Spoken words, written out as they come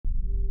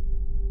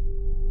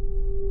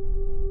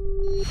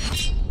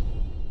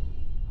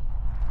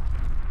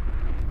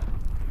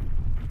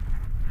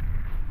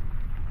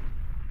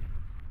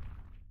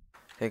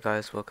Hey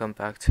guys, welcome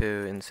back to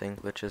Insane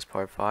Glitches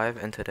Part 5,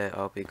 and today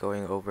I'll be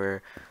going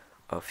over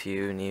a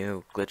few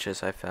new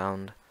glitches I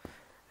found.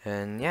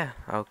 And yeah,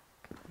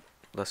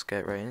 let's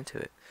get right into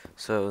it.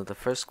 So the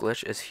first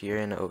glitch is here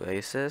in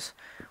Oasis,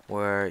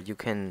 where you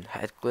can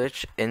head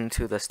glitch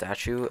into the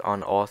statue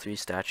on all three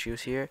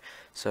statues here.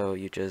 So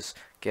you just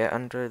get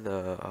under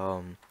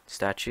the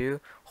statue,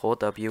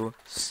 hold W,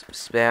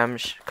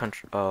 spam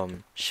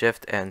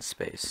shift and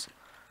space.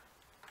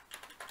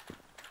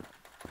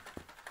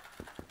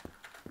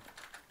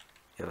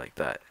 Yeah, like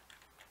that.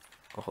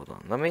 Oh, hold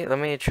on. Let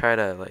me try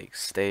to like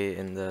stay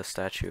in the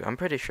statue. I'm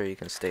pretty sure you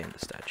can stay in the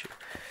statue.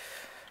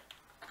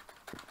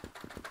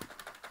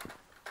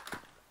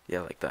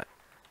 Yeah, like that.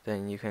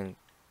 Then you can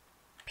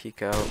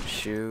peek out,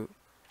 shoot,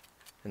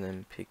 and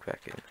then peek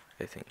back in,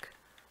 I think.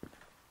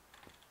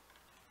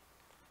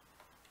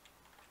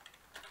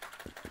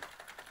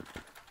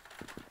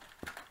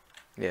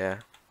 Yeah,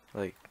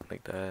 like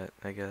that,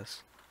 I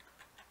guess.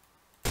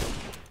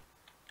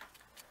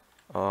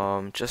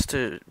 Just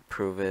to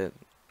prove it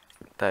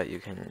that you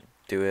can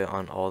do it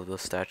on all the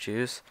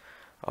statues,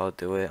 I'll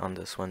do it on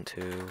this one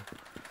too.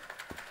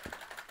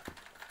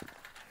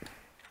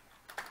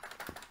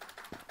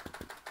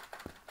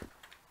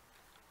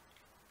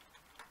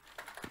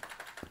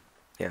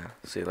 Yeah,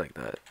 see, like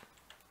that.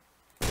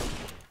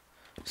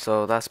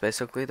 So that's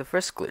basically the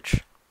first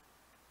glitch.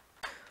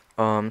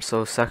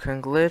 So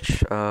second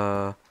glitch,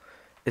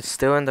 it's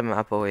still in the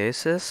map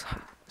Oasis,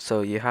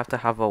 so you have to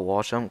have a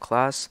wall jump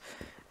class,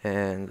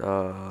 and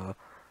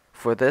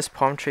for this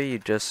palm tree you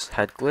just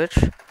head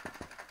glitch,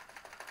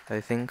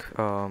 I think,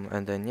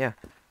 and then yeah,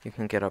 you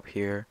can get up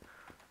here,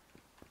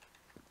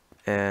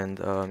 and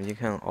you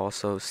can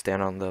also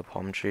stand on the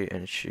palm tree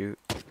and shoot,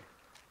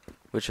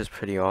 which is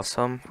pretty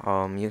awesome.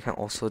 You can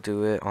also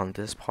do it on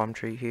this palm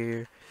tree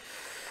here,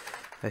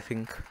 I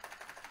think.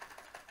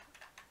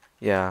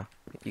 Yeah,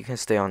 you can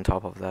stay on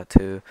top of that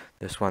too.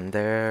 There's one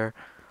there.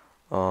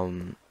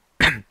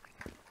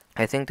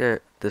 I think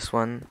this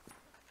one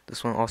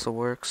also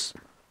works,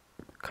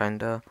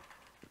 kinda.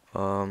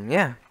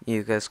 Yeah,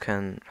 you guys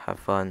can have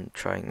fun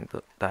trying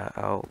that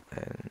out,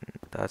 and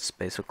that's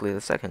basically the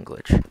second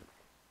glitch.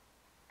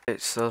 Okay,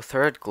 so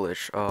third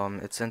glitch,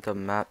 it's in the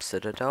map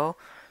Citadel.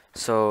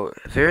 So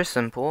very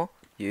simple.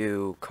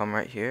 You come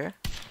right here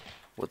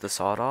with the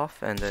sawed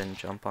off, and then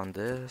jump on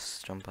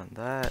this, jump on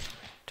that,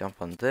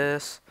 jump on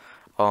this.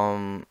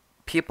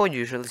 People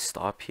usually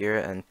stop here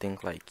and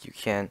think like you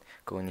can't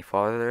go any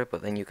farther,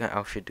 but then you can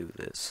actually do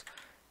this.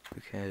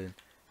 You can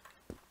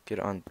get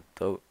on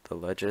the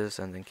ledges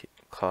and then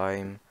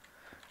climb,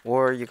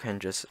 or you can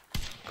just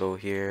go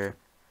here,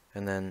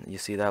 and then you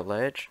see that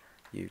ledge,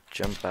 you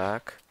jump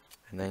back,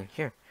 and then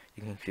here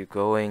you can keep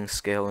going,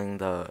 scaling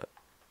the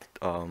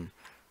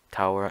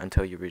tower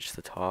until you reach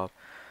the top.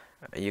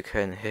 You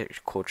can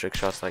hit cool trick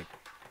shots like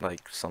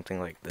something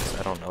like this,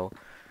 I don't know.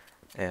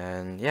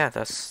 And yeah,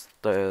 that's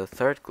the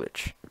third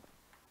glitch.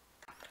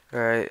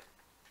 Alright,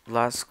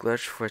 last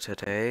glitch for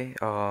today.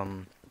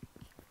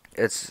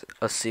 It's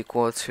a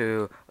sequel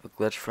to a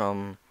glitch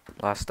from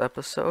last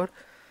episode.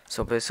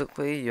 So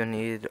basically you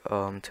need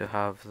to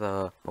have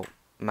the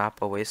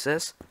map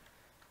Oasis,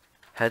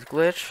 head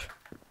glitch,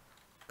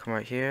 come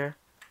right here,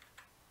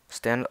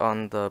 stand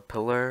on the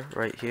pillar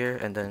right here,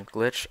 and then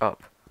glitch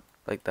up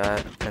like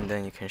that, and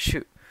then you can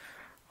shoot.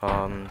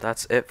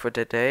 That's it for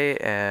today,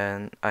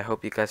 and I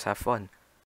hope you guys have fun.